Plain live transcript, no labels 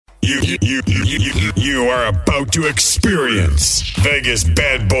You are about to experience Vegas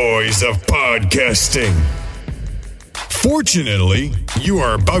bad boys of podcasting. Fortunately, you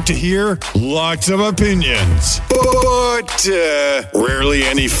are about to hear lots of opinions, but rarely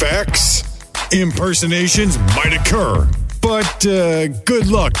any facts. Impersonations might occur, but good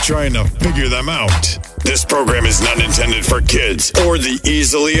luck trying to figure them out. This program is not intended for kids or the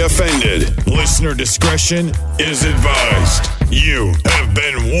easily offended. Listener discretion is advised. You have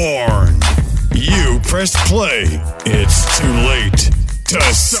been warned. You pressed play. It's too late to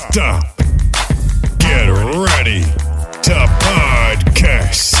stop. Get ready to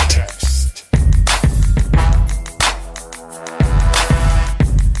podcast.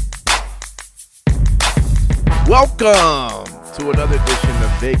 Welcome to another edition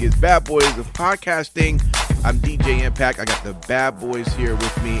of Vegas Bad Boys of Podcasting. I'm DJ Impact. I got the bad boys here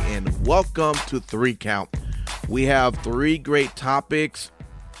with me, and welcome to 3 Count. We have 3 great topics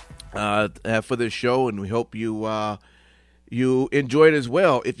for this show, and we hope you enjoy it as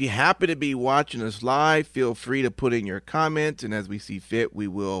well. If you happen to be watching us live, feel free to put in your comments, and as we see fit, we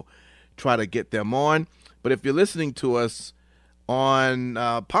will try to get them on. But if you're listening to us on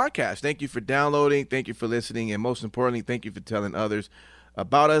podcast, thank you for downloading, thank you for listening, and most importantly, thank you for telling others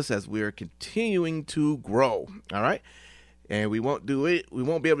about us as we are continuing to grow. All right, and we won't be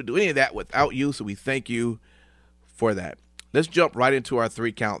able to do any of that without you, so we thank you for that. Let's jump right into our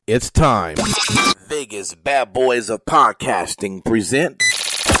 3 count. It's time. Vegas Bad Boys of Podcasting present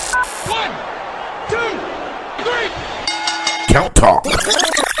 1, 2, 3 Count Talk.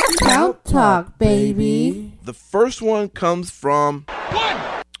 Count Talk, baby. The first one comes from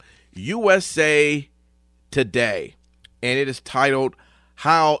USA Today, and it is titled,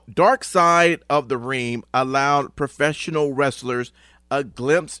 How Dark Side of the Ring Allowed Professional Wrestlers a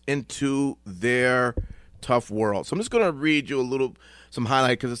Glimpse into Their Tough World. So I'm just going to read you some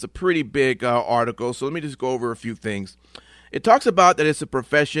highlight because it's a pretty big article. So let me just go over a few things. It talks about that it's a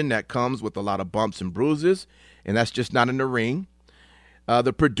profession that comes with a lot of bumps and bruises, and that's just not in the ring.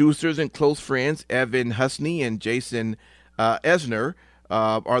 The producers and close friends, Evan Husney and Jason Esner,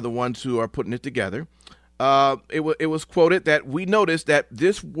 are the ones who are putting it together. It was quoted that we noticed that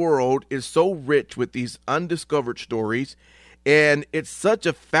this world is so rich with these undiscovered stories, and it's such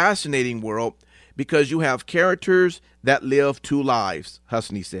a fascinating world because you have characters that live 2 lives,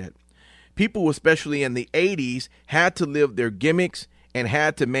 Husney said. People, especially in the 80s, had to live their gimmicks and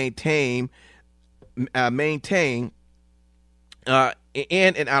had to maintain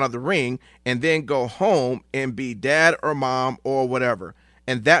in and out of the ring, and then go home and be dad or mom or whatever.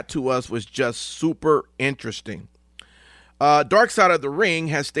 And that to us was just super interesting. Dark Side of the Ring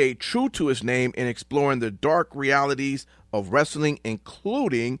has stayed true to its name in exploring the dark realities of wrestling,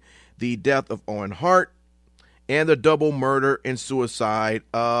 including the death of Owen Hart and the double murder and suicide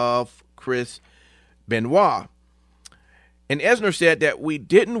of Chris Benoit. And Esner said that we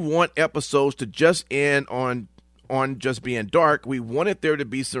didn't want episodes to just end on just being dark. We wanted there to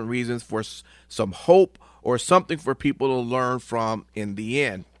be some reasons for some hope or something for people to learn from in the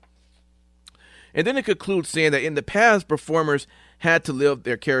end. And then it concludes saying that in the past, performers had to live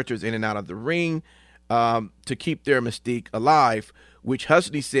their characters in and out of the ring to keep their mystique alive, which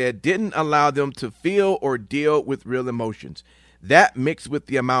Husney said didn't allow them to feel or deal with real emotions. That, mixed with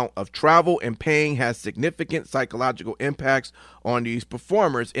the amount of travel and pain, has significant psychological impacts on these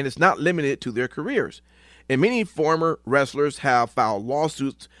performers, and it's not limited to their careers. And many former wrestlers have filed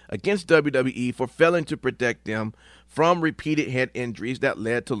lawsuits against WWE for failing to protect them from repeated head injuries that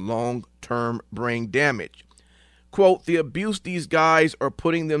led to long-term brain damage. Quote, the abuse these guys are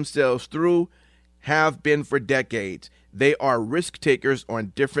putting themselves through have been for decades. They are risk takers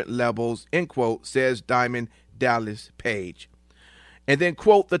on different levels, end quote, says Diamond Dallas Page. And then,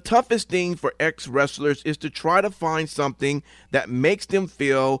 quote, the toughest thing for ex-wrestlers is to try to find something that makes them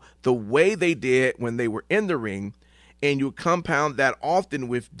feel the way they did when they were in the ring, and you compound that often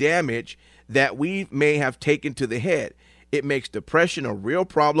with damage that we may have taken to the head. It makes depression a real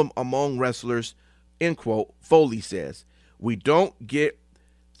problem among wrestlers, end quote, Foley says. We don't get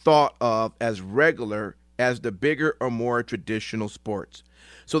thought of as regular as the bigger or more traditional sports.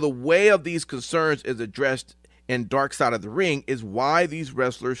 So the way of these concerns is addressed in Dark Side of the Ring is why these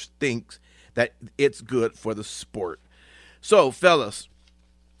wrestlers think that it's good for the sport. So, fellas,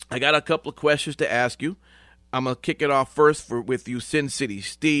 I got a couple of questions to ask you. I'm going to kick it off first with you, Sin City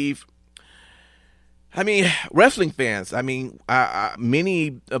Steve. I mean, wrestling fans,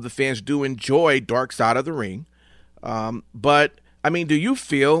 many of the fans do enjoy Dark Side of the Ring. But, I mean, do you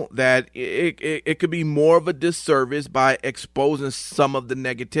feel that it could be more of a disservice by exposing some of the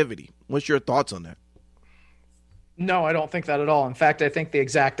negativity? What's your thoughts on that? No, I don't think that at all. In fact, I think the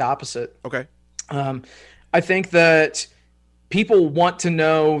exact opposite. Okay. I think that people want to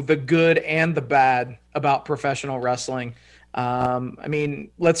know the good and the bad about professional wrestling. I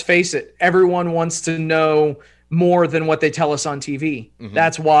mean, let's face it, everyone wants to know more than what they tell us on TV. Mm-hmm.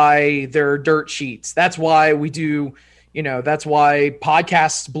 That's why there are dirt sheets. That's why we do, that's why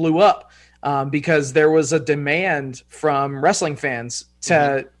podcasts blew up, because there was a demand from wrestling fans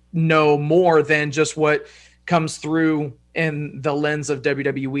to know more than just what comes through in the lens of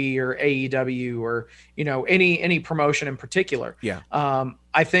WWE or AEW or, any promotion in particular. Yeah.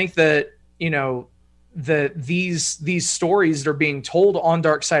 I think that, that these stories that are being told on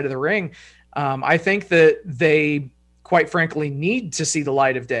Dark Side of the Ring, I think that they quite frankly need to see the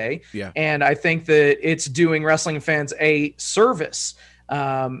light of day. Yeah. And I think that it's doing wrestling fans a service,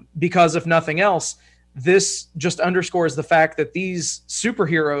 because if nothing else, this just underscores the fact that these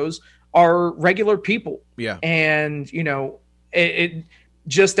superheroes are regular people. Yeah. And, it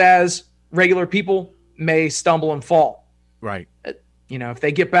just as regular people may stumble and fall. Right. If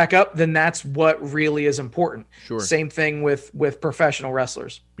they get back up, then that's what really is important. Sure. Same thing with professional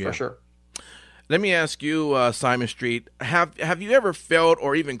wrestlers, for sure. Let me ask you, Simon Street, have you ever felt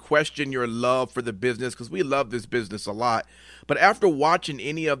or even questioned your love for the business? Because we love this business a lot. But after watching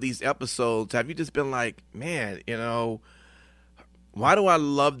any of these episodes, have you just been like, man, why do I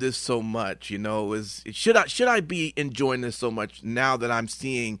love this so much? Should I be enjoying this so much now that I'm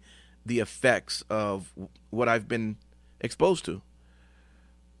seeing the effects of what I've been exposed to?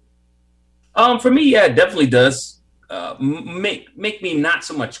 For me, yeah, it definitely does make me not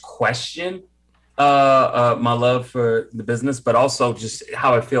so much question my love for the business, but also just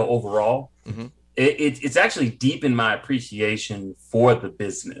how I feel overall. Mm-hmm. It's actually deepened my appreciation for the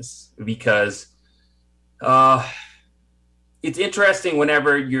business, because it's interesting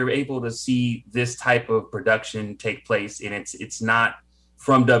whenever you're able to see this type of production take place, and it's not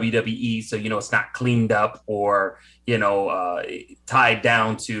from WWE, so it's not cleaned up or tied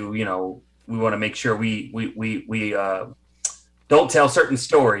down to we want to make sure we don't tell certain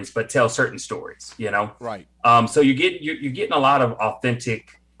stories, but tell certain stories, Right. So you're getting a lot of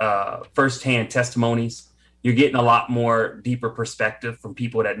authentic firsthand testimonies. You're getting a lot more deeper perspective from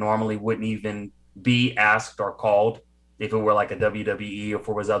people that normally wouldn't even be asked or called if it were like a WWE or if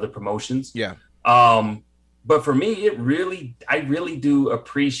it was other promotions. Yeah. But for me, I really do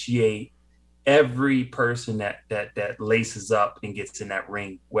appreciate every person that laces up and gets in that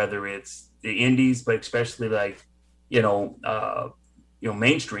ring, whether it's the indies, but especially like,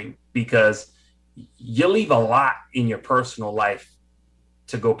 mainstream, because you leave a lot in your personal life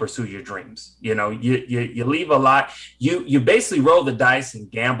to go pursue your dreams. You leave a lot. You basically roll the dice and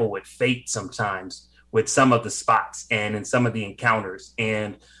gamble with fate sometimes with some of the spots and in some of the encounters.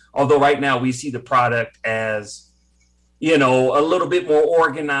 And although right now we see the product as, a little bit more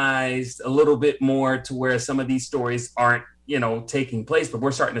organized, a little bit more to where some of these stories aren't, taking place, but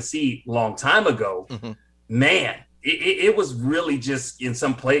we're starting to see a long time ago, man, it was really just in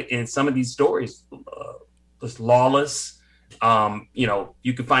some of these stories, just lawless.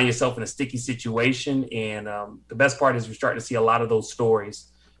 You could find yourself in a sticky situation. And the best part is we're starting to see a lot of those stories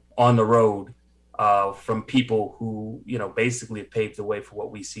on the road from people who, basically have paved the way for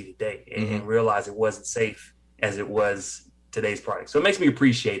what we see today and realize it wasn't safe as it was today's product. So it makes me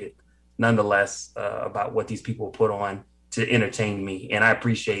appreciate it nonetheless about what these people put on to entertain me. And I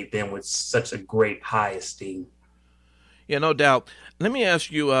appreciate them with such a great high esteem. Yeah, no doubt. Let me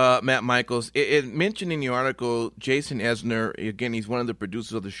ask you, Matt Michaels, it mentioned in the article, Jason Esner, again, he's one of the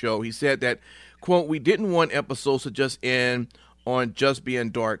producers of the show. He said that, quote, "We didn't want episodes to just end on just being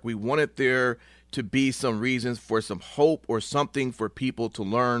dark. We wanted there to be some reasons for some hope or something for people to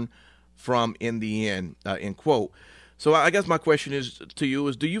learn from in the end," end quote. So I guess my question is to you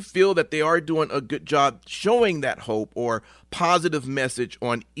is, do you feel that they are doing a good job showing that hope or positive message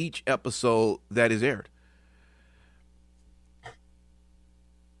on each episode that is aired?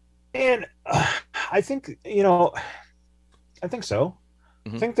 And I think, I think so.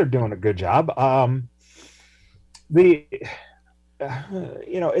 I think they're doing a good job.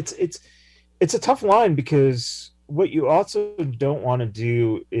 It's a tough line, because what you also don't want to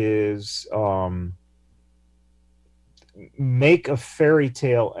do is make a fairy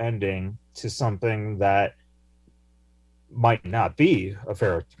tale ending to something that might not be a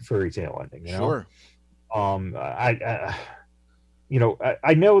fairy tale ending. Sure. I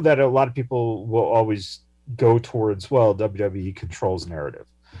know that a lot of people will always go towards, well, WWE controls narrative.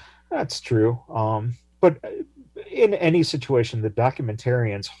 That's true. But in any situation, the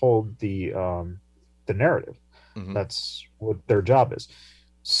documentarians hold the narrative. That's what their job is.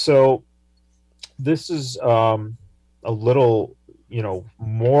 So this is, a little,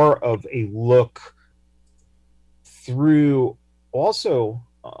 more of a look through also,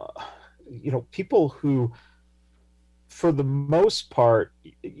 people who, for the most part,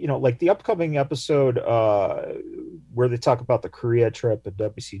 like the upcoming episode where they talk about the Korea trip at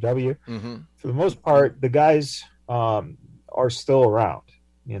WCW, for the most part, the guys are still around,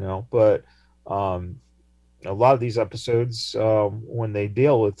 but a lot of these episodes, when they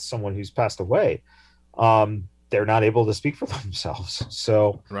deal with someone who's passed away, they're not able to speak for themselves.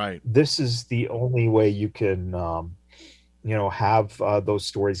 So this is the only way you can, have those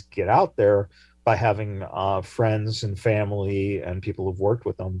stories get out there, by having friends and family and people who've worked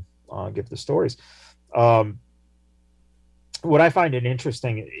with them give the stories. What I find it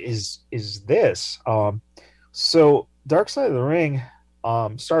interesting is this. So Dark Side of the Ring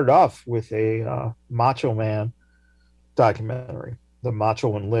started off with a Macho Man documentary, the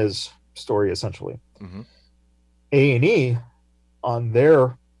Macho and Liz story, essentially. A&E, on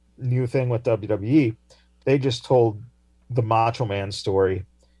their new thing with WWE, they just told the Macho Man story.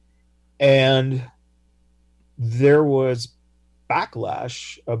 And there was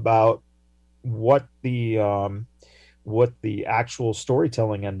backlash about what the actual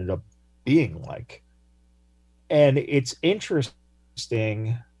storytelling ended up being like. And it's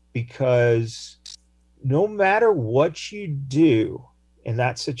interesting because no matter what you do in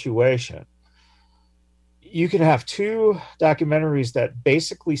that situation, you can have two documentaries that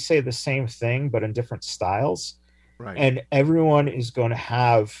basically say the same thing, but in different styles. Right. And everyone is going to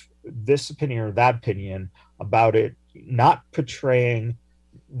have this opinion or that opinion about it, not portraying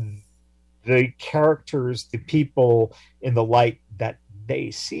the characters, the people, in the light that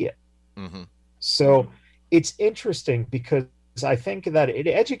they see it. So it's interesting because I think that it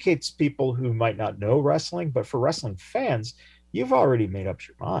educates people who might not know wrestling, but for wrestling fans, you've already made up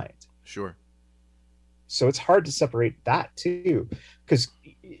your mind. Sure. So it's hard to separate that too, because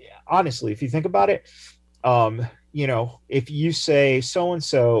honestly, if you think about it, if you say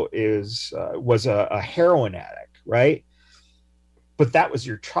so-and-so was a heroin addict, right? But that was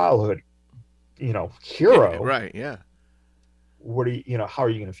your childhood, hero. Right. Yeah. What do you, how are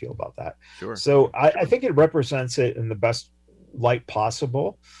you going to feel about that? Sure. So I think it represents it in the best light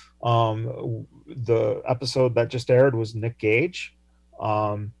possible. The episode that just aired was Nick Gage.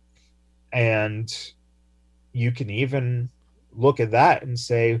 And you can even look at that and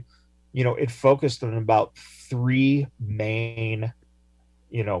say, it focused on about three main,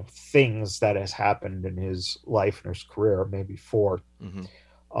 things that has happened in his life and his career, maybe four.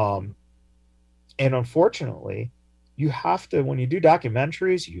 And unfortunately, you have to, when you do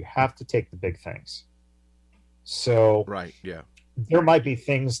documentaries, you have to take the big things. So there might be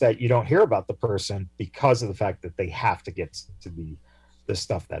things that you don't hear about the person because of the fact that they have to get to the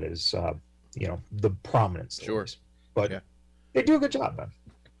stuff that is, the prominent stories. But they do a good job, man.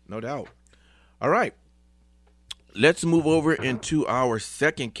 No doubt. All right. Let's move over into our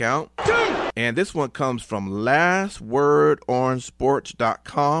second count. And this one comes from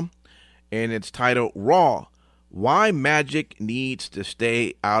lastwordonsports.com. And it's titled Raw, Why Magic Needs to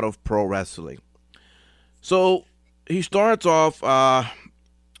Stay Out of Pro Wrestling. So he starts off,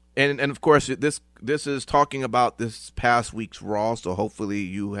 and of course, this is talking about this past week's Raw, so hopefully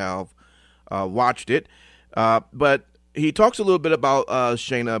you have watched it. But he talks a little bit about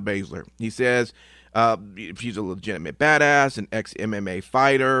Shayna Baszler. He says she's a legitimate badass, an ex-MMA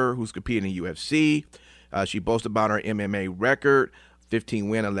fighter who's competing in UFC. She boasts about her MMA record, 15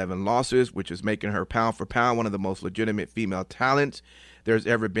 wins, 11 losses, which is making her pound for pound one of the most legitimate female talents there's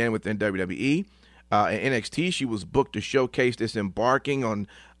ever been within WWE. In NXT, she was booked to showcase this embarking on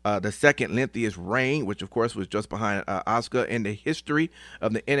the second lengthiest reign, which of course was just behind Asuka in the history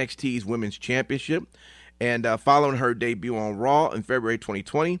of the NXT's Women's Championship. And following her debut on Raw in February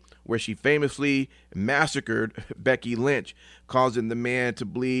 2020, where she famously massacred Becky Lynch, causing the man to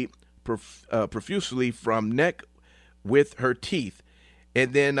bleed profusely from neck with her teeth.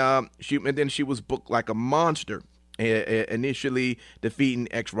 And then she was booked like a monster, initially defeating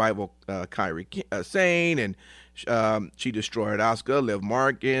ex-rival Kairi Sane, and she destroyed Asuka, Liv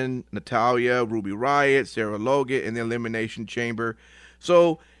Morgan, Natalya, Ruby Riott, Sarah Logan in the Elimination Chamber.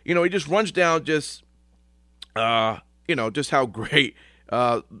 So, he just runs down just how great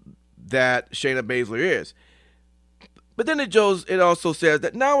that Shayna Baszler is. But then it also says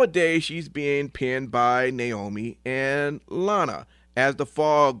that nowadays she's being pinned by Naomi and Lana as the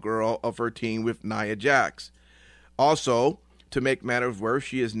fall girl of her team with Nia Jax. Also, to make matters worse,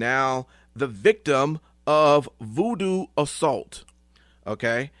 she is now the victim of voodoo assault.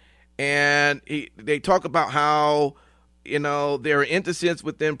 Okay? And they talk about how there are instances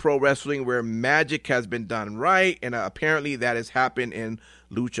within pro wrestling where magic has been done right, and apparently that has happened in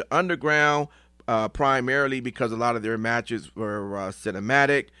Lucha Underground, primarily because a lot of their matches were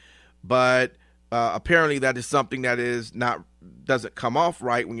cinematic, but apparently that is something that doesn't come off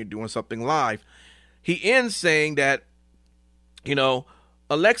right when you're doing something live. He ends saying that,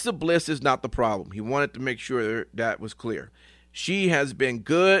 Alexa Bliss is not the problem. He wanted to make sure that was clear. She has been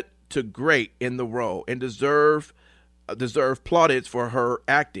good to great in the role and deserve plaudits for her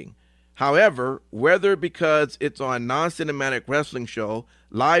acting. However, whether because it's on a non-cinematic wrestling show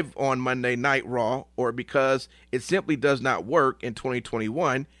live on Monday Night Raw or because it simply does not work in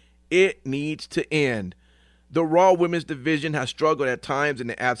 2021, it needs to end. The Raw Women's Division has struggled at times in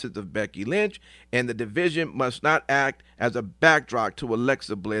the absence of Becky Lynch, and the division must not act as a backdrop to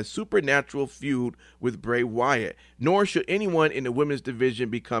Alexa Bliss' supernatural feud with Bray Wyatt, nor should anyone in the women's division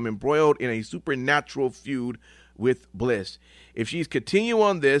become embroiled in a supernatural feud with Bliss. If she's continuing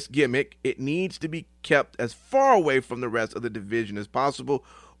on this gimmick, it needs to be kept as far away from the rest of the division as possible,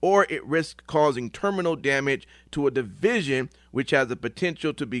 or it risks causing terminal damage to a division which has the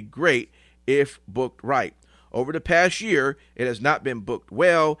potential to be great if booked right. Over the past year, it has not been booked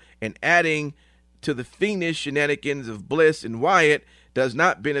well, and adding to the fiendish shenanigans of Bliss and Wyatt does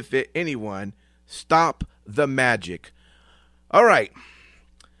not benefit anyone. Stop the magic. All right.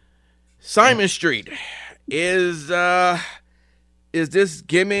 Simon Street. Is this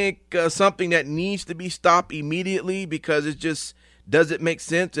gimmick something that needs to be stopped immediately because it just doesn't make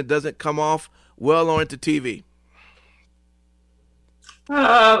sense and doesn't come off well onto TV?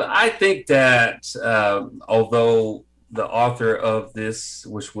 I think that although the author of this,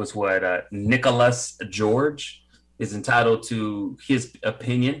 which was Nicholas George, is entitled to his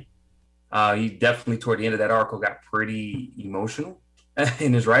opinion, he definitely toward the end of that article got pretty emotional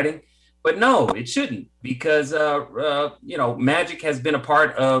in his writing. But no, it shouldn't, because magic has been a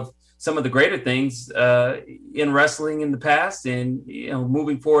part of some of the greater things in wrestling in the past, and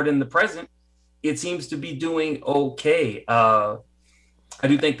moving forward in the present, it seems to be doing okay. I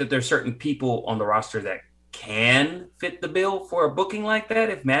do think that there's certain people on the roster that can fit the bill for a booking like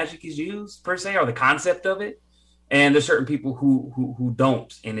that if magic is used per se, or the concept of it. And there's certain people who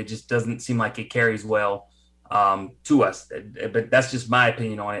don't, and it just doesn't seem like it carries well to us. But that's just my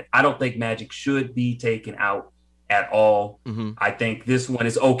opinion on it. I don't think magic should be taken out at all. Mm-hmm. I think this one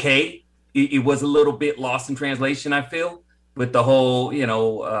is okay. It was a little bit lost in translation, I feel, with the whole,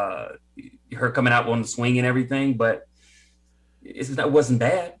 her coming out on the swing and everything, but it wasn't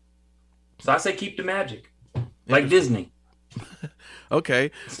bad. So I say keep the magic, like Disney.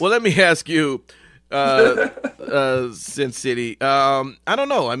 Okay. Well, let me ask you, Sin City. I don't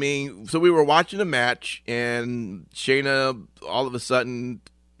know. I mean, so we were watching a match, and Shayna all of a sudden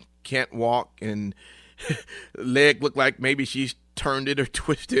can't walk, and leg looked like maybe she's turned it or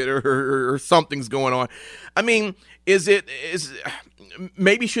twisted or something's going on. I mean, should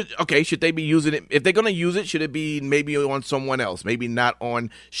they be using it? If they're going to use it, should it be maybe on someone else? Maybe not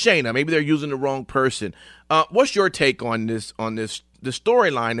on Shayna. Maybe they're using the wrong person. What's your take on this the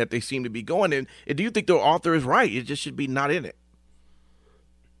storyline that they seem to be going in? And do you think the author is right? It just should be not in it.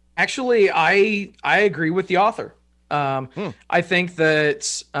 Actually, I agree with the author. I think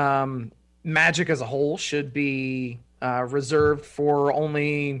that magic as a whole should be reserved for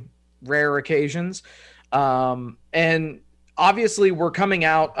only rare occasions. And obviously we're coming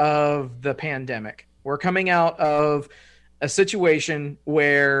out of the pandemic. We're coming out of a situation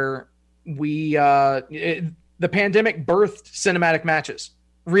where the pandemic birthed cinematic matches,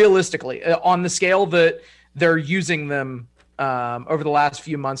 realistically, on the scale that they're using them over the last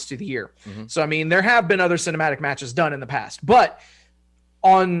few months to the year. Mm-hmm. So, I mean, there have been other cinematic matches done in the past, but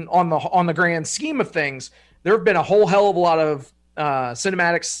on the grand scheme of things, there have been a whole hell of a lot of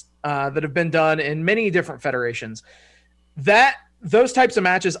cinematics that have been done in many different federations. Those types of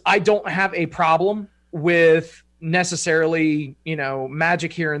matches, I don't have a problem with necessarily,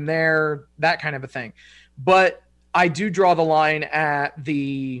 magic here and there, that kind of a thing. But I do draw the line at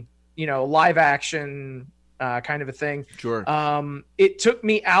the, live action kind of a thing. Sure. It took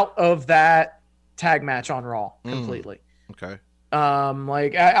me out of that tag match on Raw completely. Okay.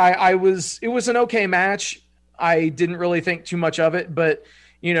 It was an okay match. I didn't really think too much of it, but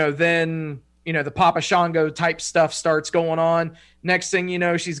then the Papa Shango type stuff starts going on. Next thing you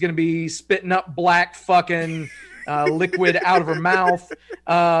know, she's going to be spitting up black fucking liquid out of her mouth.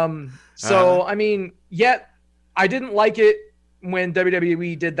 I mean, yet I didn't like it when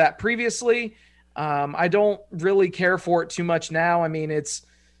WWE did that previously. I don't really care for it too much now. I mean,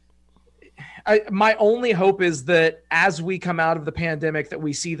 my only hope is that as we come out of the pandemic, that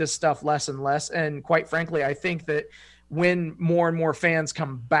we see this stuff less and less. And quite frankly, I think that when more and more fans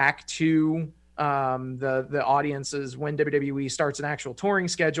come back to the audiences, when WWE starts an actual touring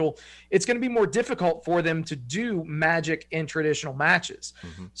schedule, it's going to be more difficult for them to do magic in traditional matches.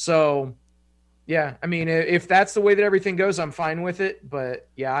 So yeah, I mean, if that's the way that everything goes, I'm fine with it. But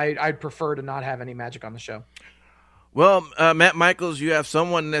yeah, I'd prefer to not have any magic on the show. Well, Matt Michaels, you have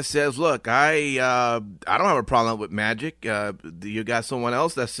someone that says, look, I don't have a problem with magic. You got someone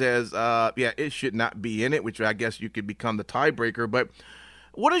else that says, yeah, it should not be in it, which I guess you could become the tiebreaker. But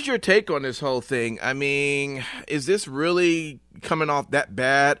what is your take on this whole thing? I mean, is this really coming off that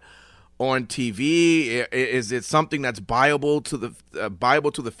bad on TV? Is it something that's viable to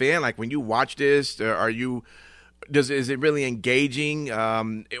the fan? Like when you watch this, is it really engaging?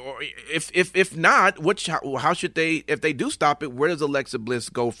 Or if not, how should they? If they do stop it, where does Alexa Bliss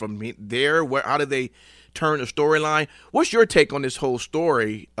go from there? How do they turn the storyline? What's your take on this whole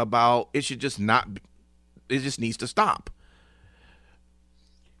story about it? Should just not. It just needs to stop.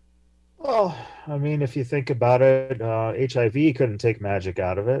 Well, I mean, if you think about it, HIV couldn't take magic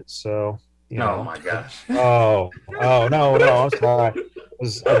out of it, so. Oh my gosh. Oh no! I'm sorry.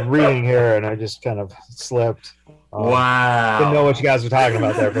 I'm reading here and I just kind of slipped. Wow. Didn't know what you guys were talking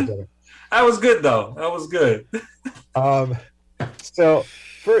about there. That was good though. That was good. So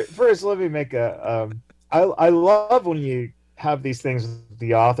first, let me make I love when you have these things with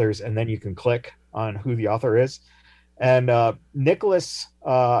the authors and then you can click on who the author is. And Nicholas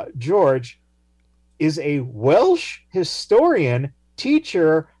George is a Welsh historian,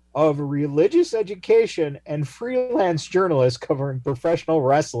 teacher of religious education, and freelance journalist covering professional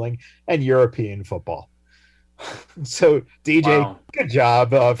wrestling and European football. So, DJ, wow. Good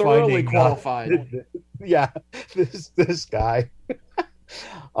job thoroughly finding qualified. This guy.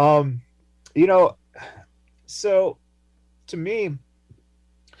 So to me,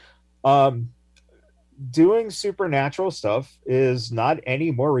 doing supernatural stuff is not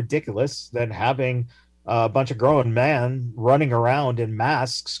any more ridiculous than having a bunch of grown men running around in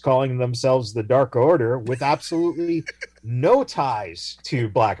masks calling themselves the Dark Order with absolutely no ties to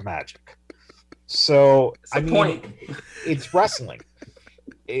black magic. So, it's wrestling.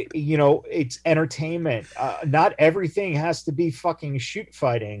 It's entertainment. Not everything has to be fucking shoot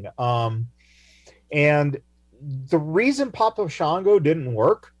fighting. And the reason Papa Shango didn't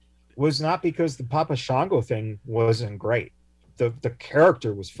work was not because the Papa Shango thing wasn't great. The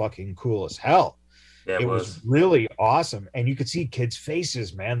character was fucking cool as hell. Yeah, it was really awesome. And you could see kids'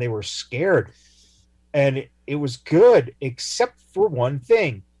 faces, man. They were scared. And it was good, except for one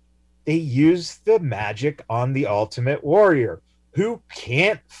thing. They used the magic on the Ultimate Warrior, who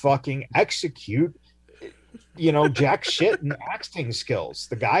can't fucking execute, jack shit and acting skills.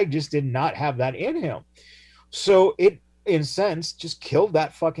 The guy just did not have that in him. So it, in a sense, just killed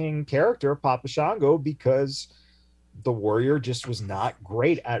that fucking character, Papa Shango, because the Warrior just was not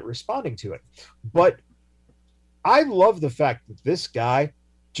great at responding to it. But I love the fact that this guy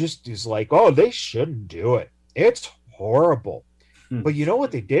just is like, oh, they shouldn't do it. It's horrible. But you know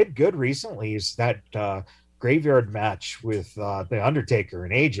what they did good recently is that graveyard match with The Undertaker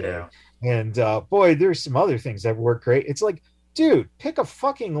and AJ. Yeah. And boy, there's some other things that work great. It's like, dude, pick a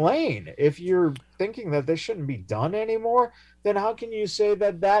fucking lane. If you're thinking that they shouldn't be done anymore, then how can you say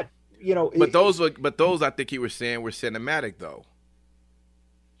that But those I think you were saying were cinematic though.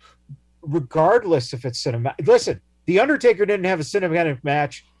 Regardless if it's cinematic. Listen, The Undertaker didn't have a cinematic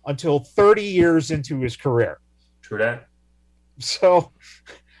match until 30 years into his career. True that. So,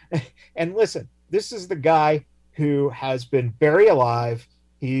 and listen, this is the guy who has been buried alive.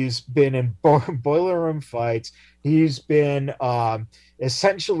 He's been in boiler room fights. He's been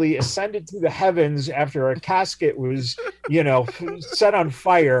essentially ascended to the heavens after a casket was, set on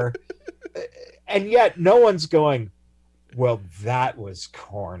fire. And yet no one's going, well, that was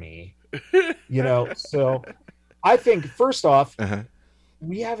corny. So I think, first off,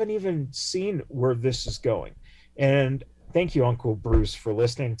 we haven't even seen where this is going. And thank you, Uncle Bruce, for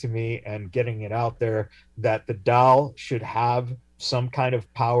listening to me and getting it out there that the doll should have some kind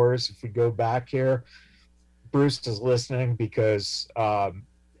of powers. If we go back here, Bruce is listening because,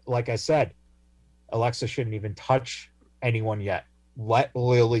 like I said, Alexa shouldn't even touch anyone yet. Let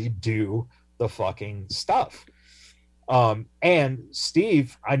Lily do the fucking stuff. And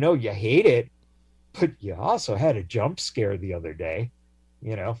Steve, I know you hate it, but you also had a jump scare the other day.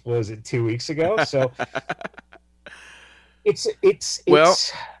 Was it 2 weeks ago? So it's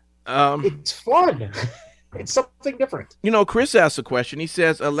fun. It's something different. Chris asked a question. He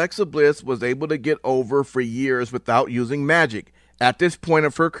says, Alexa Bliss was able to get over for years without using magic. At this point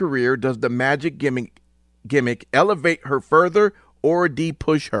of her career, does the magic gimmick elevate her further or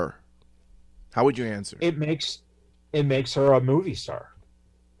de-push her? How would you answer? It makes it makes her a movie star.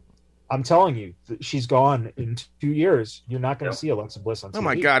 I'm telling you, she's gone in 2 years. You're not going to see Alexa Bliss on TV. Oh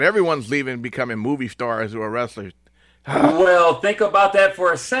my God, everyone's leaving, becoming movie stars or wrestlers. Well, think about that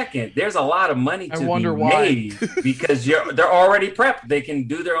for a second. There's a lot of money to be made because they're already prepped. They can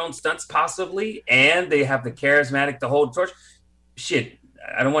do their own stunts possibly, and they have the charismatic to hold the torch. Shit,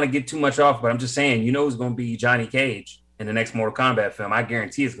 I don't want to get too much off, but I'm just saying, you know who's going to be Johnny Cage in the next Mortal Kombat film? I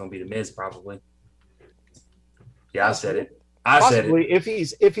guarantee it's going to be The Miz probably. Yeah, I said it. Possibly if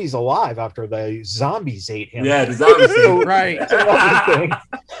he's alive after the zombies ate him. Yeah, the zombies ate him. Right.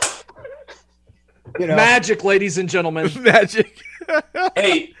 You know, magic, ladies and gentlemen. Magic.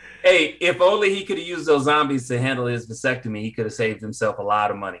 Hey, if only he could have used those zombies to handle his vasectomy, he could have saved himself a lot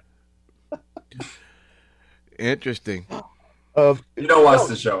of money. Interesting. You don't watch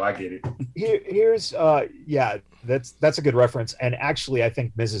the show. I get it. Here's that's a good reference. And actually, I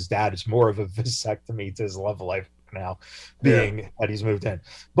think Mrs. Dad is more of a vasectomy to his love life now, being that he's moved in.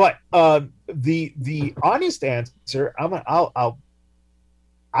 But the honest answer,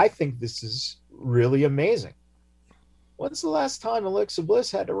 I think this is really amazing. When's the last time Alexa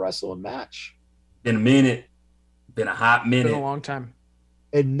Bliss had to wrestle a match? Been a minute. Been a hot minute. Been a long time.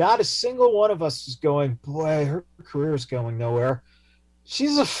 And not a single one of us is going, boy, her career is going nowhere.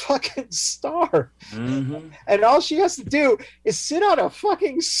 She's a fucking star. Mm-hmm. And all she has to do is sit on a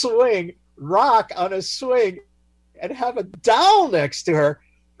fucking swing, rock on a swing, and have a doll next to her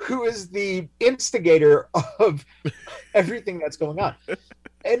who is the instigator of everything that's going on.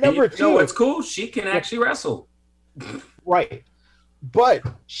 And number two, what's cool? She can actually wrestle. Right. But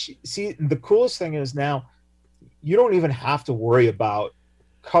see, the coolest thing is now you don't even have to worry about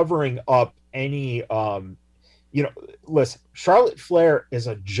covering up any listen, Charlotte Flair is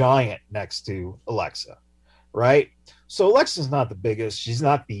a giant next to Alexa, right? So Alexa's not the biggest, she's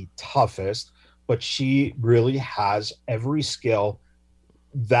not the toughest, but she really has every skill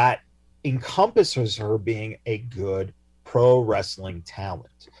that encompasses her being a good pro wrestling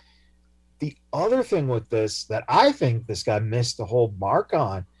talent. The other thing with this that I think this guy missed the whole mark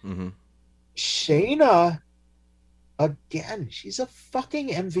on, Shayna, again, she's a fucking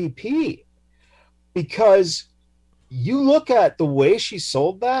MVP. Because you look at the way she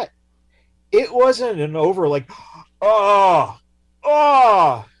sold that, it wasn't an over like, like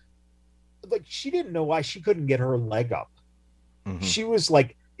she didn't know why she couldn't get her leg up. She was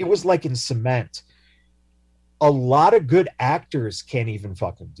like, it was like in cement. A lot of good actors can't even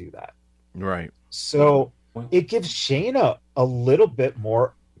fucking do that. Right. So it gives Shayna a little bit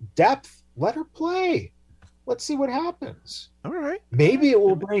more depth. Let her play. Let's see what happens. All right. Maybe it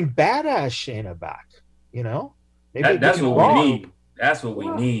will bring badass Shayna back. You know? Maybe That's what we need. That's what we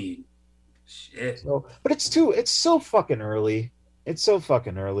need. Shit. So, but it's so fucking early. It's so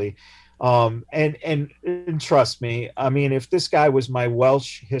fucking early. And trust me, I mean, if this guy was my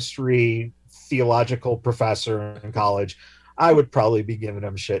Welsh history theological professor in college, I would probably be giving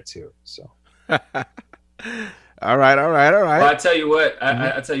him shit too. So, all right. Well, I tell you what,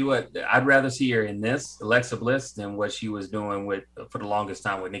 I tell you what, I'd rather see her in this Alexa Bliss than what she was doing with for the longest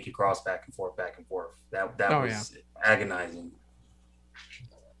time with Nikki Cross back and forth. That was agonizing.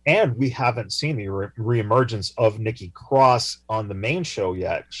 And we haven't seen the reemergence of Nikki Cross on the main show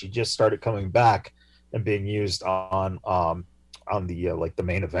yet. She just started coming back and being used on the like the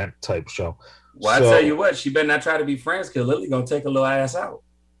main event type show. Well, I tell you what, she better not try to be friends because Lily's gonna take a little ass out.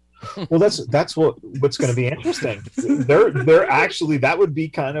 Well, that's what's going to be interesting. They're actually, that would be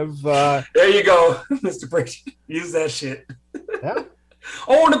kind of. There you go, Mr. Briggs. Use that shit. Yeah.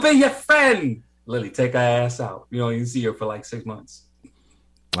 I want to be your friend. Lily, take her ass out. You know, you see her for like 6 months.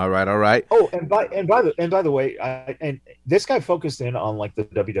 All right. Oh, and by the way, and this guy focused in on like the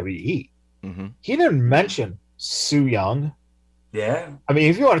WWE. He didn't mention Su Yung. Yeah. I mean,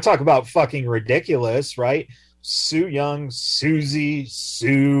 if you want to talk about fucking ridiculous, right? Su Yung, Susie,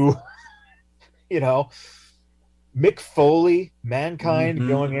 Sue, Mick Foley, Mankind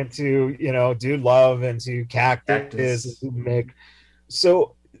going into, Dude Love, into Cactus, into Mick.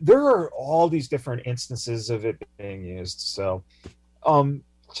 So there are all these different instances of it being used. So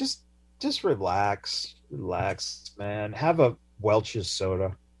just relax, man. Have a Welch's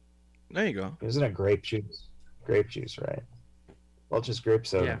soda. There you go. Isn't it grape juice? Grape juice, right? Welch's grape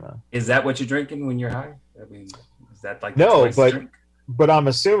soda, man. Is that what you're drinking when you're high? I mean, is that like no? But I'm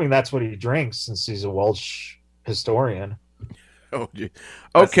assuming that's what he drinks since he's a Welsh historian. Oh, gee.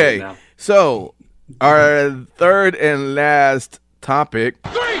 Okay. So our third and last topic.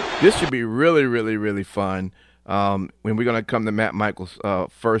 This should be really, really, really fun. When we're going to come to Matt Michaels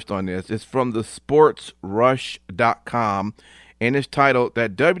first on this. It's from the sportsrush.com. and it's titled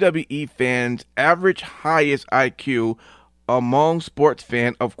that WWE fans average highest IQ among sports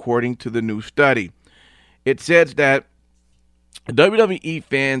fans according to the new study. It says that WWE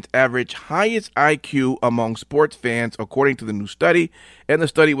fans average highest IQ among sports fans according to the new study, and the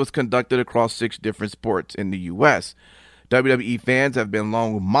study was conducted across 6 different sports in the U.S. WWE fans have been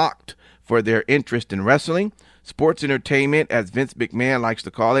long mocked for their interest in wrestling. Sports entertainment, as Vince McMahon likes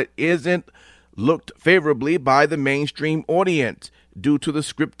to call it, isn't looked favorably by the mainstream audience due to the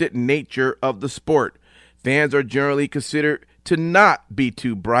scripted nature of the sport. Fans are generally considered to not be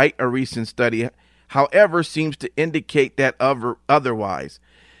too bright. A recent study, however, seems to indicate that otherwise.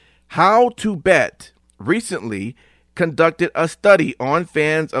 How to Bet recently conducted a study on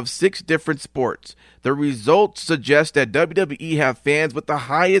fans of 6 different sports. The results suggest that WWE have fans with the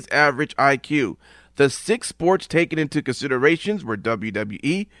highest average IQ. The 6 sports taken into considerations were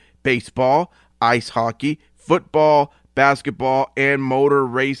WWE, baseball, ice hockey, football, basketball, and motor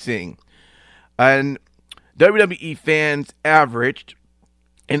racing. And WWE fans averaged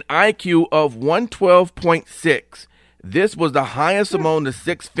an IQ of 112.6. This was the highest among the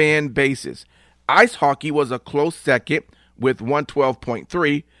 6 fan bases. Ice hockey was a close second with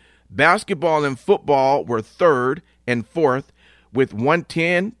 112.3. Basketball and football were third and fourth with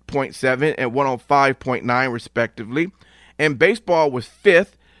 110.7 and 105.9 respectively. And baseball was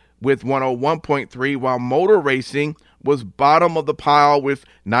fifth with 101.3, while motor racing was bottom of the pile with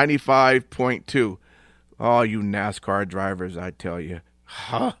 95.2. Oh, you NASCAR drivers, I tell you.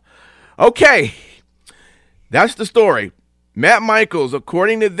 Huh? Okay, that's the story. Matt Michaels,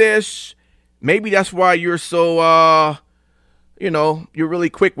 according to this, maybe that's why you're so, you're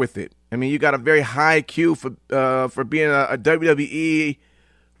really quick with it. I mean, you got a very high IQ for being a WWE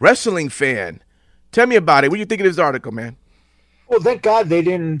wrestling fan. Tell me about it. What do you think of this article, man? Well, thank God they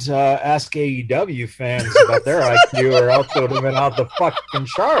didn't ask AEW fans about their IQ, or else it would have been out the fucking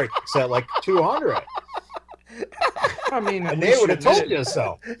charts at like 200. I mean, and they would have told you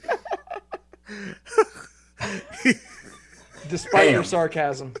so. Despite your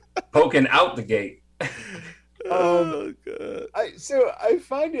sarcasm. Poking out the gate. Oh, God. I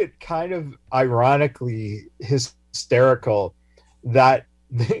find it kind of ironically hysterical that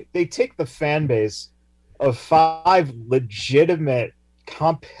they take the fan base of 5 legitimate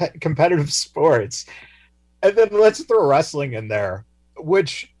competitive sports, and then let's throw wrestling in there,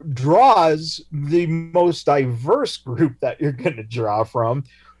 which draws the most diverse group that you're going to draw from,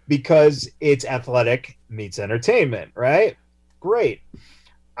 because it's athletic meets entertainment, right? Great.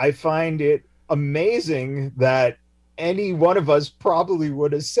 I find it amazing that any one of us probably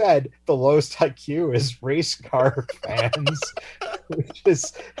would have said the lowest IQ is race car fans, which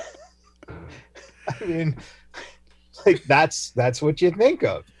is, I mean, like that's what you think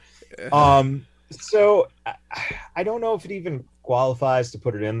of. So I don't know if it even qualifies to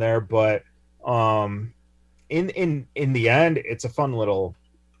put it in there, but in the end, it's a fun little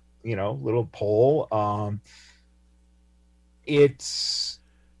poll. It's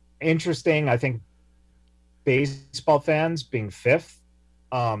interesting. I think baseball fans being 5th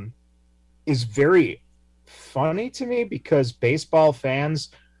is very funny to me, because baseball fans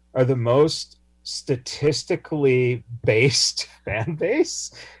are the most statistically based fan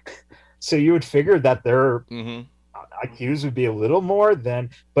base. So you would figure that their IQs would be a little more than,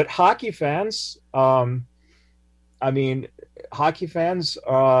 but hockey fans, hockey fans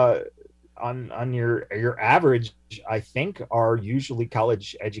on your average, I think, are usually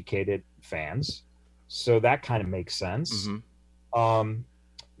college educated fans. So that kind of makes sense.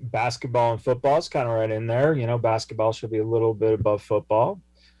 Basketball and football is kind of right in there. You know, basketball should be a little bit above football.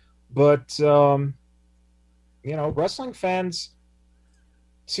 But, wrestling fans,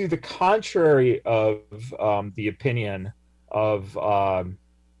 to the contrary of the opinion of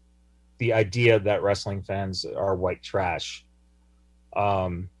the idea that wrestling fans are white trash,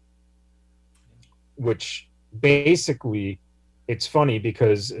 which basically, it's funny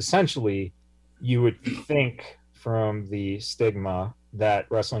because essentially you would think from the stigma that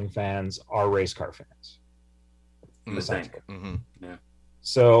wrestling fans are race car fans. Yeah.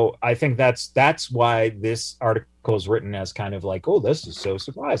 So I think that's why this article is written as kind of like, oh, this is so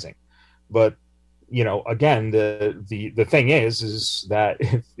surprising. But, again, the thing is that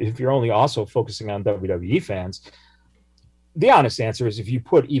if you're only also focusing on WWE fans, the honest answer is if you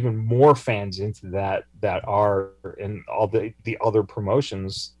put even more fans into that are in all the other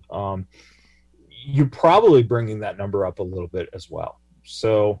promotions, you're probably bringing that number up a little bit as well.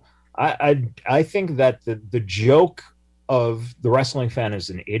 So I think that the joke of the wrestling fan is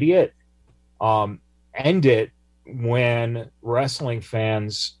an idiot ended when wrestling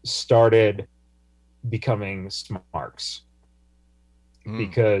fans started becoming smarks.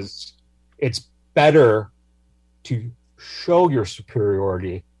 because it's better to show your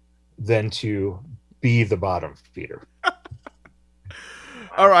superiority than to be the bottom feeder.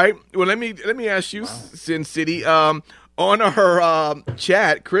 All right. Well, let me ask you, Sin City. On her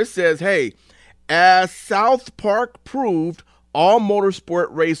chat, Chris says, "Hey, as South Park proved, all motorsport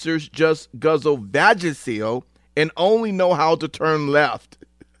racers just guzzle Vagisil and only know how to turn left."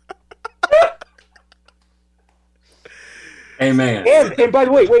 Amen. And by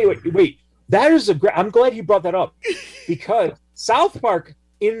the way, wait. That is I'm glad you brought that up, because South Park,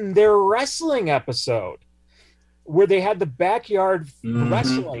 in their wrestling episode, where they had the backyard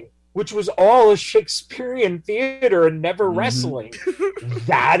wrestling, which was all a Shakespearean theater and never wrestling,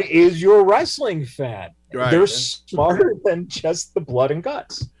 that is your wrestling fan. Right. They're smarter than just the blood and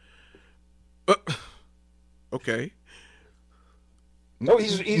guts. Okay. No,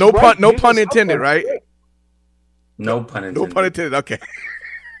 he's no right. pun intended, right? No pun intended. No pun intended. Okay.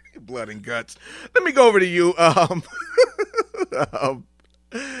 Blood and guts. Let me go over to you.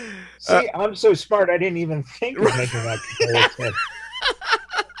 See, I'm so smart. I didn't even think of making that comparison.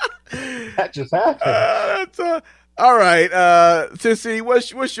 That just happened. All right. Sissy,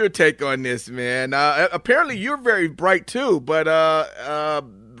 what's your take on this, man? Apparently, you're very bright too, but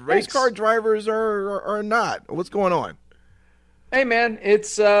race car drivers are not. What's going on? Hey, man,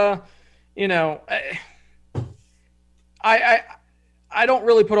 it's I don't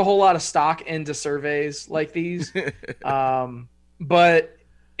really put a whole lot of stock into surveys like these, but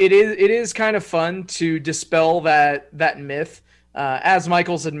it is kind of fun to dispel that myth, as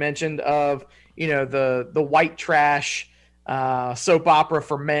Michaels had mentioned, of the white trash soap opera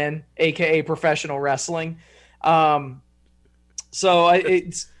for men, aka professional wrestling. So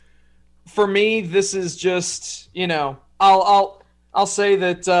it's, for me, this is just I'll say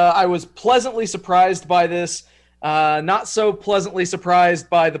that I was pleasantly surprised by this. Not so pleasantly surprised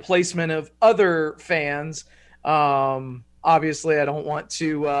by the placement of other fans. Obviously, I don't want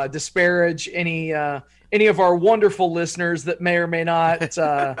to disparage any of our wonderful listeners that may or may not,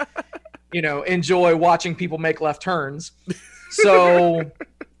 enjoy watching people make left turns. So,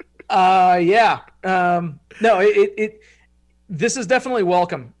 this is definitely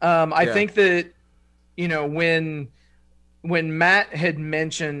welcome. I think that, when Matt had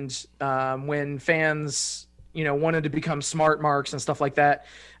mentioned when fans wanted to become smart marks and stuff like that.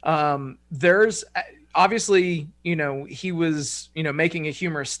 There's obviously, he was, making a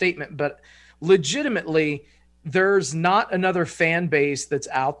humorous statement, but legitimately there's not another fan base that's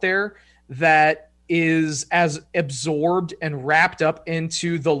out there that is as absorbed and wrapped up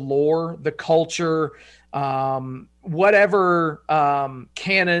into the lore, the culture, whatever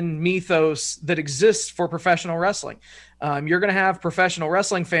canon mythos that exists for professional wrestling. You're going to have professional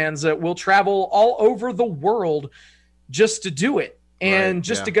wrestling fans that will travel all over the world just to do it. And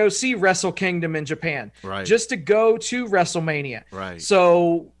to go see Wrestle Kingdom in Japan, just to go to WrestleMania. Right.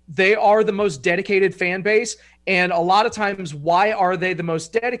 So they are the most dedicated fan base. And a lot of times, why are they the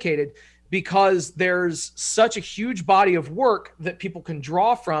most dedicated? Because there's such a huge body of work that people can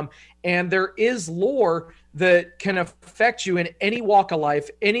draw from. And there is lore that can affect you in any walk of life,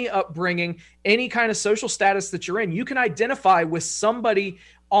 any upbringing, any kind of social status that you're in. You can identify with somebody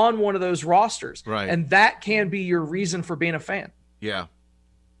on one of those rosters. Right. And that can be your reason for being a fan. Yeah.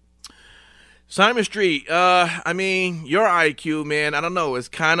 Simon Street, your IQ, man, I don't know, it's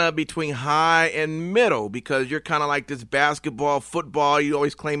kind of between high and middle, because you're kind of like this basketball, football, you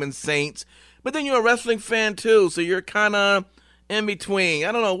always claiming Saints, but then you're a wrestling fan too, so you're kind of in between.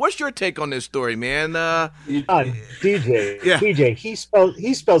 I don't know. What's your take on this story, man? DJ. Yeah. DJ, he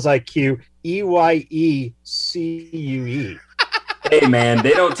spells IQ EYECUE. Hey, man,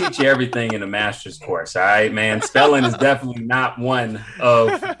 they don't teach you everything in a master's course, all right, man? Spelling is definitely not one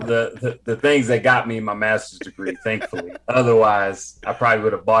of the things that got me my master's degree, thankfully. Otherwise, I probably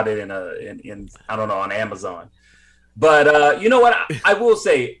would have bought it in I don't know, on Amazon. But you know what? I will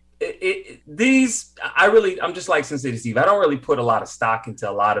say, I'm just like Sin City Steve. I don't really put a lot of stock into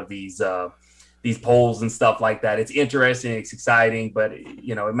a lot of these polls and stuff like that. It's interesting, it's exciting, but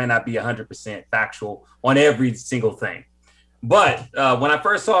it may not be 100% factual on every single thing. But when I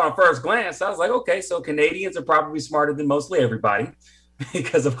first saw it on first glance, I was like, okay, so Canadians are probably smarter than mostly everybody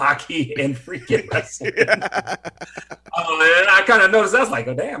because of hockey and freaking wrestling. And I kind of noticed, I was like,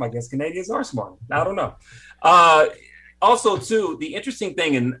 oh, damn, I guess Canadians are smart. I don't know. Also, too, the interesting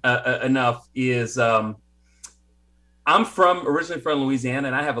thing enough is I'm originally from Louisiana,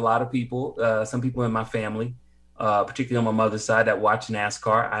 and I have a lot of people, some people in my family, particularly on my mother's side, that watch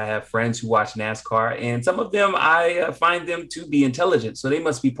NASCAR. I have friends who watch NASCAR, and some of them, I find them to be intelligent. So they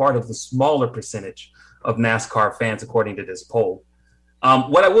must be part of the smaller percentage of NASCAR fans, according to this poll.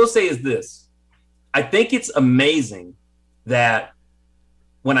 What I will say is this. I think it's amazing that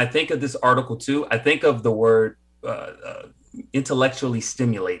when I think of this article too, I think of the word intellectually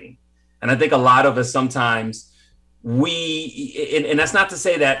stimulating. And I think a lot of us sometimes and that's not to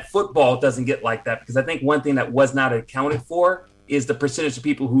say that football doesn't get like that, because I think one thing that was not accounted for is the percentage of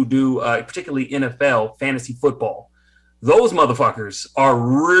people who do, particularly NFL fantasy football. Those motherfuckers are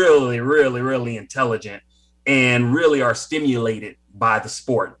really, really, really intelligent and really are stimulated by the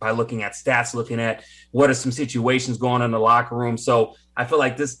sport, by looking at stats, looking at what are some situations going on in the locker room. So I feel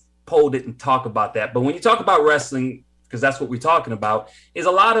like this poll didn't talk about that. But when you talk about wrestling, because that's what we're talking about, is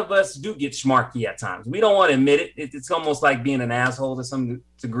a lot of us do get schmarky at times. We don't want to admit it. It's almost like being an asshole to some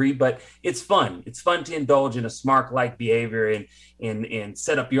degree, but it's fun. It's fun to indulge in a smart-like behavior and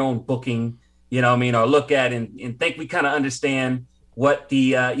set up your own booking, you know what I mean, or look at and think we kind of understand what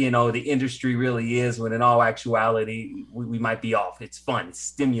the the industry really is, when in all actuality we might be off. It's fun, it's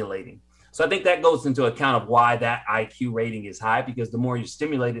stimulating. So I think that goes into account of why that IQ rating is high, because the more you're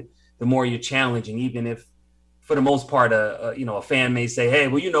stimulated, the more you're challenging. Even if for the most part a fan may say, hey,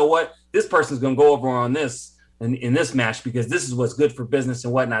 well, you know what, this person's going to go over on this in this match because this is what's good for business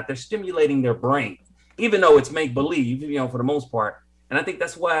and whatnot. They're stimulating their brain, even though it's make believe, for the most part. And I think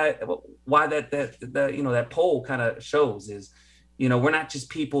that's why that poll kind of shows is, we're not just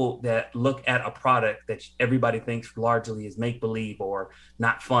people that look at a product that everybody thinks largely is make-believe or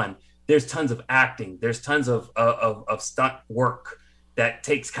not fun. There's tons of acting. There's tons of stunt work that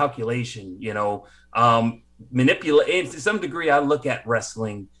takes calculation, manipulate. To some degree, I look at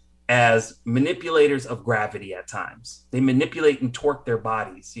wrestling as manipulators of gravity at times. They manipulate and torque their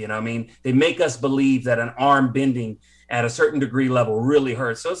bodies. They make us believe that an arm bending at a certain degree level really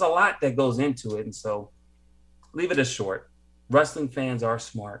hurts. So there's a lot that goes into it. And so leave it as short. Wrestling fans are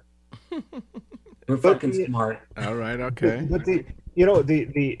smart. We're fucking smart. All right. Okay. But the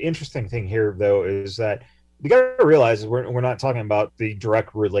interesting thing here, though, is that you got to realize we're not talking about the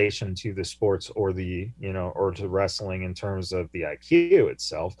direct relation to the sports or or to wrestling in terms of the IQ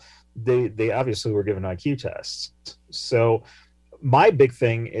itself. They obviously were given IQ tests. So my big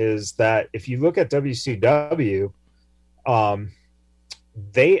thing is that if you look at WCW,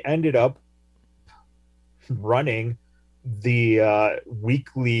 they ended up running the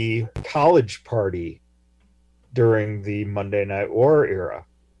weekly college party during the Monday Night War era.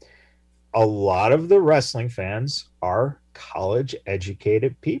 A lot of the wrestling fans are college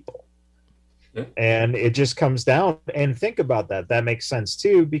educated people. Yeah. And it just comes down, and think about that. That makes sense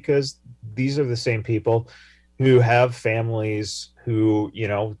too, because these are the same people who have families who,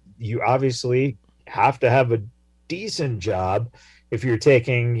 you obviously have to have a decent job if you're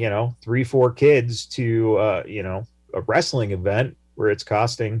taking, 3-4 kids to, a wrestling event where it's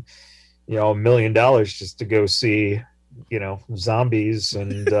costing, $1 million just to go see, zombies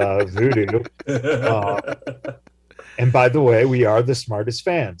and voodoo. And by the way, we are the smartest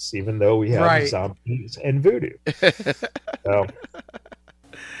fans, even though we have zombies and voodoo. So.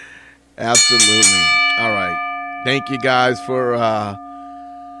 Absolutely. All right. Thank you guys for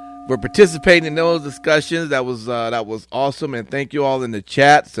participating in those discussions. That was awesome, and thank you all in the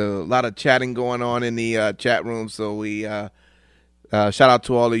chat. So a lot of chatting going on in the chat room. So we shout out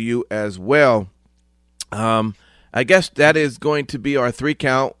to all of you as well. I guess that is going to be our 3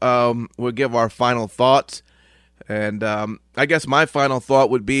 count. We'll give our final thoughts, and I guess my final thought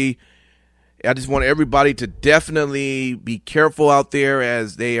would be, I just want everybody to definitely be careful out there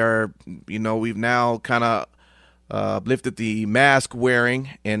as they are. We've now kind of lifted the mask wearing,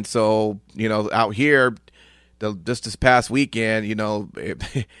 and so out here just this past weekend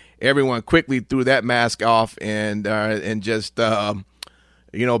everyone quickly threw that mask off and just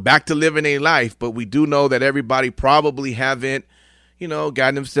back to living a life. But we do know that everybody probably haven't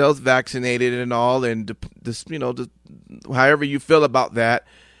gotten themselves vaccinated and all, and just however you feel about that,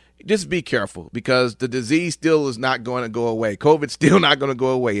 just be careful, because the disease still is not going to go away. COVID's still not going to go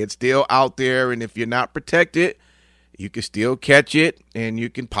away. It's still out there, and if you're not protected, you can still catch it, and you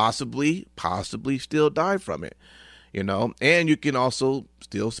can possibly still die from it, and you can also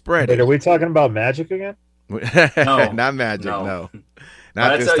still spread it. Are we talking about magic again? No, not magic. No.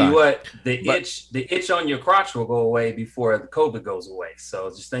 Not this time. You what, the itch on your crotch will go away before the COVID goes away. So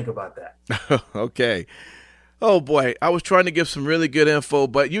just think about that. Okay. Oh boy, I was trying to give some really good info,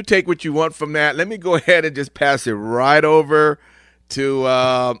 but you take what you want from that. Let me go ahead and just pass it right over to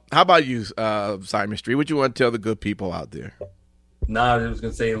how about you, Simon Street? What you want to tell the good people out there? No, I was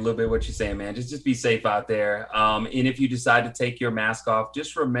going to say a little bit what you're saying, man. Just be safe out there. And if you decide to take your mask off,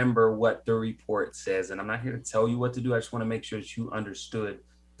 just remember what the report says. And I'm not here to tell you what to do. I just want to make sure that you understood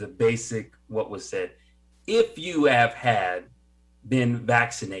the basic what was said. If you have had been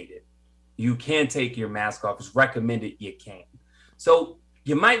vaccinated. You can take your mask off. It's recommended you can. So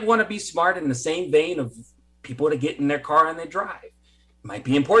you might want to be smart in the same vein of people to get in their car and they drive. It might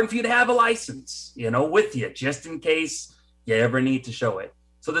be important for you to have a license, with you, just in case you ever need to show it.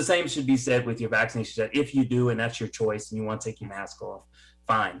 So the same should be said with your vaccination. If you do, and that's your choice, and you want to take your mask off,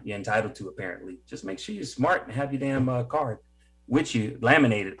 fine. You're entitled to, apparently. Just make sure you're smart and have your damn card with you,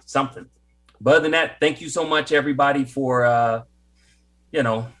 laminated, something. But other than that, thank you so much, everybody, for,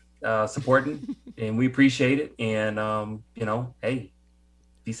 supporting. And we appreciate it. And, hey,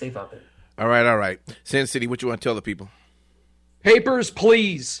 be safe out there. All right. Sin City, what you want to tell the people? Papers,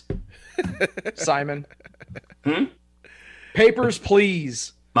 please. Simon. Papers,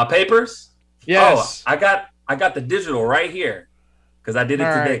 please. My papers? Yes. Oh, I got the digital right here because I did it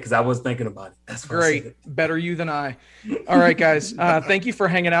today because I was thinking about it. That's great. Better you than I. All right, guys. Thank you for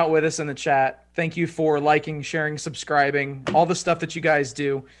hanging out with us in the chat. Thank you for liking, sharing, subscribing, all the stuff that you guys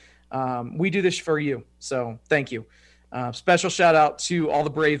do. We do this for you, so thank you. Special shout out to all the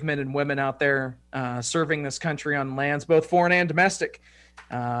brave men and women out there serving this country on lands, both foreign and domestic.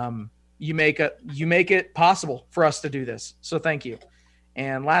 You make it possible for us to do this. So thank you.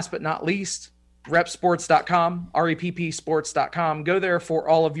 And last but not least, repsports.com, reppsports.com. Go there for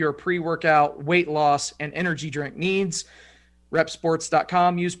all of your pre-workout, weight loss, and energy drink needs.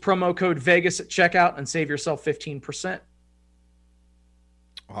 Repsports.com. Use promo code Vegas at checkout and save yourself 15%.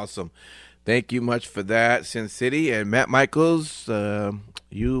 Awesome. Thank you much for that, Sin City. And Matt Michaels,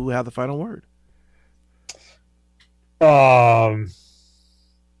 you have the final word.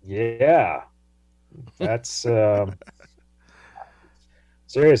 Yeah. That's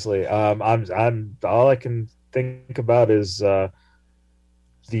seriously. I'm all I can think about is the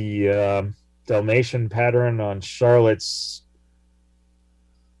Dalmatian pattern on Charlotte's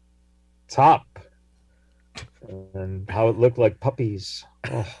top and how it looked like puppies.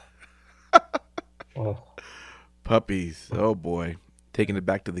 Oh. Puppies. Oh boy. Taking it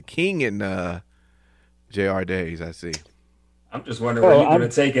back to the king in JR days, I see. I'm just wondering where you're going to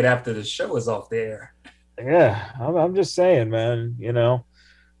take it after the show is off the air. Yeah, I'm just saying, man,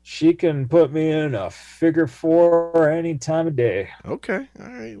 she can put me in a figure 4 any time of day. Okay. All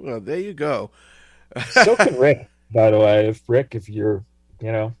right. Well, there you go. So can Rick, by the way. If you're,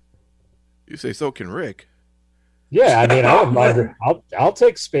 You say so can Rick. Yeah, I mean, I don't mind. I'll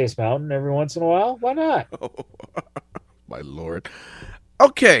take Space Mountain every once in a while. Why not? Oh, my Lord.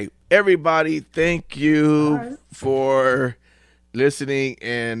 Okay, everybody, thank you for listening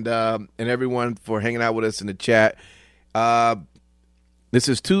and everyone for hanging out with us in the chat. This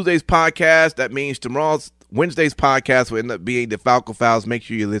is Tuesday's podcast. That means Wednesday's podcast will end up being the Falco Files. Make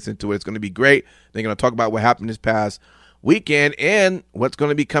sure you listen to it. It's going to be great. They're going to talk about what happened this past weekend and what's going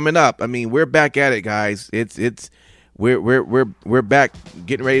to be coming up. I mean, we're back at it, guys. We're back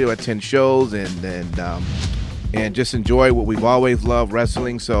getting ready to attend shows and just enjoy what we've always loved,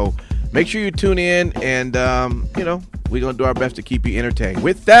 wrestling. So make sure you tune in and we're going to do our best to keep you entertained.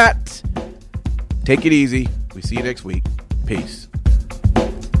 With that, take it easy. We see you next week. Peace.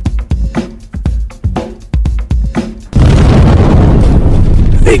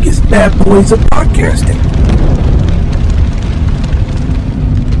 Vegas Bad Boys of Podcasting.